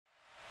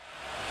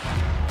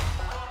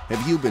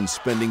Have you been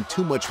spending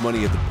too much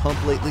money at the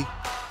pump lately?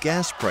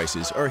 Gas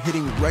prices are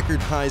hitting record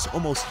highs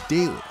almost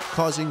daily,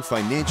 causing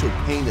financial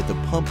pain at the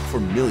pump for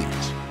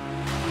millions.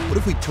 What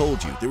if we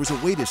told you there was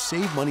a way to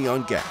save money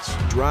on gas,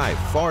 drive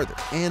farther,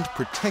 and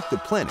protect the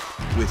planet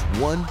with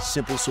one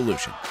simple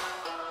solution?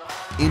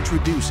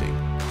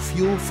 Introducing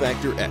Fuel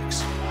Factor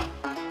X.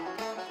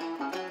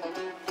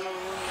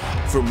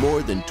 For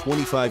more than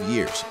 25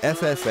 years,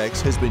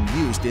 FFX has been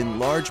used in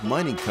large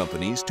mining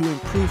companies to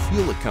improve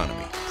fuel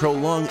economy,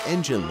 prolong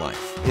engine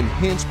life,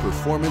 enhance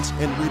performance,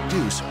 and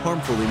reduce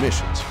harmful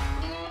emissions.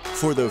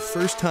 For the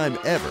first time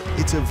ever,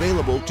 it's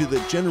available to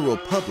the general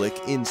public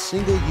in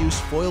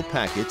single-use foil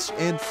packets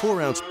and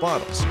 4-ounce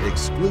bottles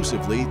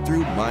exclusively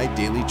through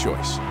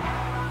MyDailyChoice.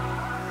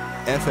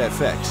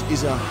 FFX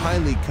is a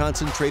highly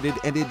concentrated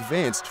and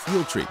advanced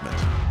fuel treatment.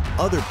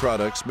 Other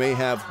products may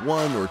have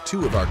one or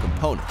two of our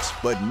components,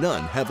 but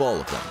none have all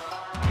of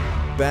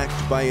them.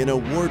 Backed by an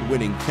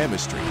award-winning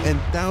chemistry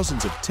and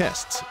thousands of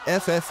tests,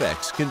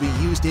 FFX can be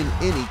used in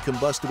any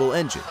combustible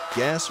engine,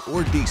 gas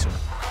or diesel,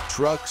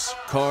 trucks,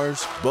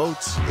 cars,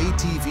 boats,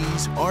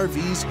 ATVs,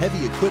 RVs,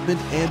 heavy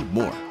equipment, and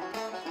more.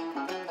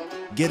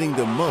 Getting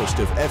the most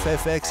of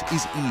FFX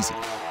is easy.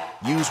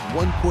 Use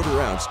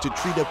 1/4 ounce to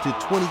treat up to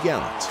 20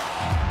 gallons.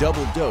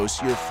 Double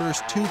dose your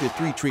first 2 to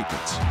 3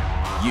 treatments.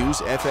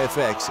 Use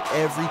FFX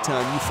every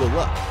time you fill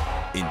up.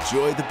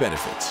 Enjoy the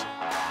benefits.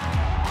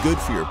 Good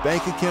for your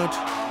bank account,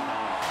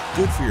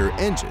 good for your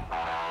engine,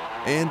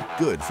 and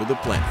good for the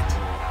planet.